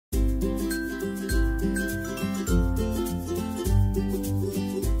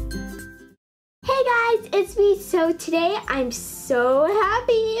So today I'm so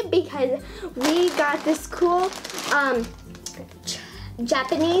happy because we got this cool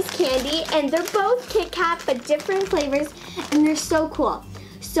Japanese candy, and they're both Kit Kat but different flavors, and they're so cool.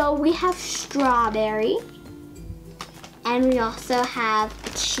 So we have strawberry, and we also have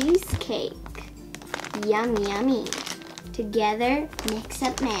cheesecake. Yummy, yummy. Together, mix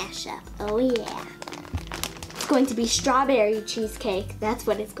up, mash up. Oh yeah. It's going to be strawberry cheesecake. That's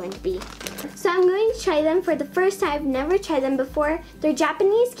what it's going to be. So I'm going to try them for the first time. I've never tried them before. They're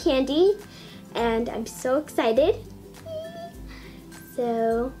Japanese candy, and I'm so excited.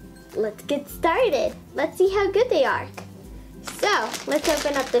 So let's get started. Let's see how good they are. So let's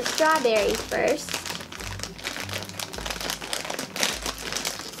open up the strawberry first.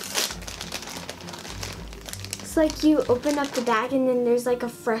 It's like you open up the bag and then there's like a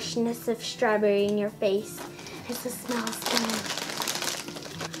freshness of strawberry in your face. It smells good.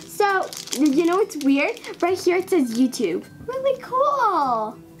 So, you know what's weird? Right here it says YouTube. Really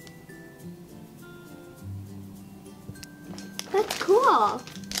cool. That's cool.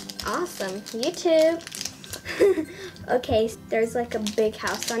 Awesome. YouTube. Okay, there's like a big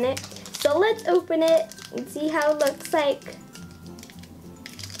house on it. So let's open it and see how it looks like.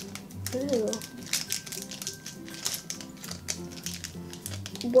 Ooh.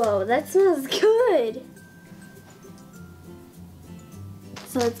 Whoa, that smells good.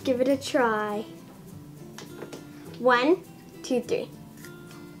 So let's give it a try. 1, 2, 3.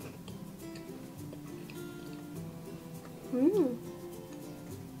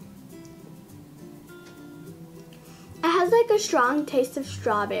 It has like a strong taste of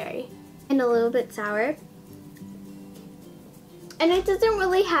strawberry and a little bit sour. And it doesn't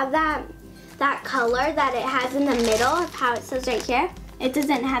really have that color that it has in the middle of how it says right here. It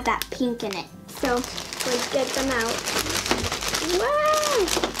doesn't have that pink in it. So let's get them out. Wow!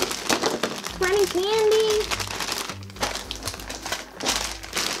 Funny candy.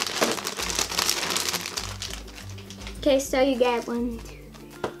 Okay, so you get 1, 2, 3,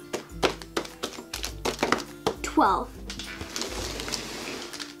 12.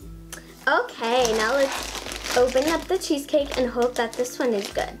 Okay, now let's open up the cheesecake and hope that this one is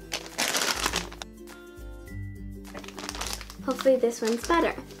good. Hopefully this one's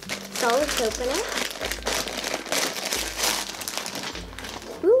better. So let's open it.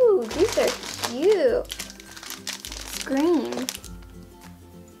 Ooh, these are cute. It's green.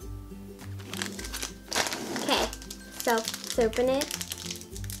 Okay, so let's open it.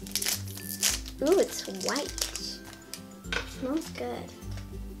 Ooh, it's white. It smells good.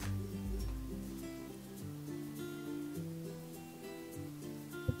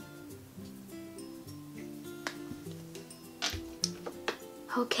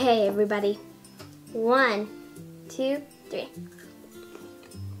 Okay, everybody. 1, 2, 3.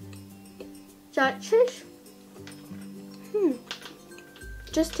 That tastes,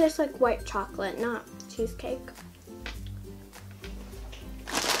 just tastes like white chocolate, not cheesecake.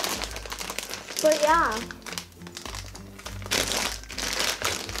 But yeah.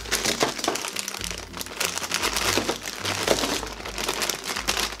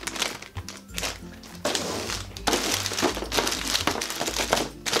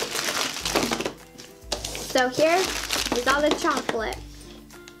 So here is all the chocolate.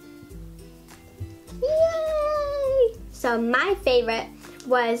 Yay! So my favorite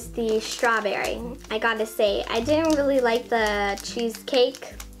was the strawberry. I gotta say, I didn't really like the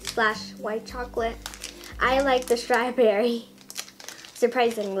cheesecake / white chocolate. I like the strawberry,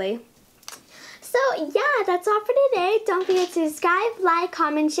 surprisingly. So yeah, that's all for today. Don't forget to subscribe, like,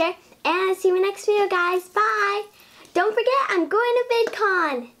 comment, share, and see you in the next video, guys. Bye! Don't forget, I'm going to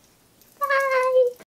VidCon.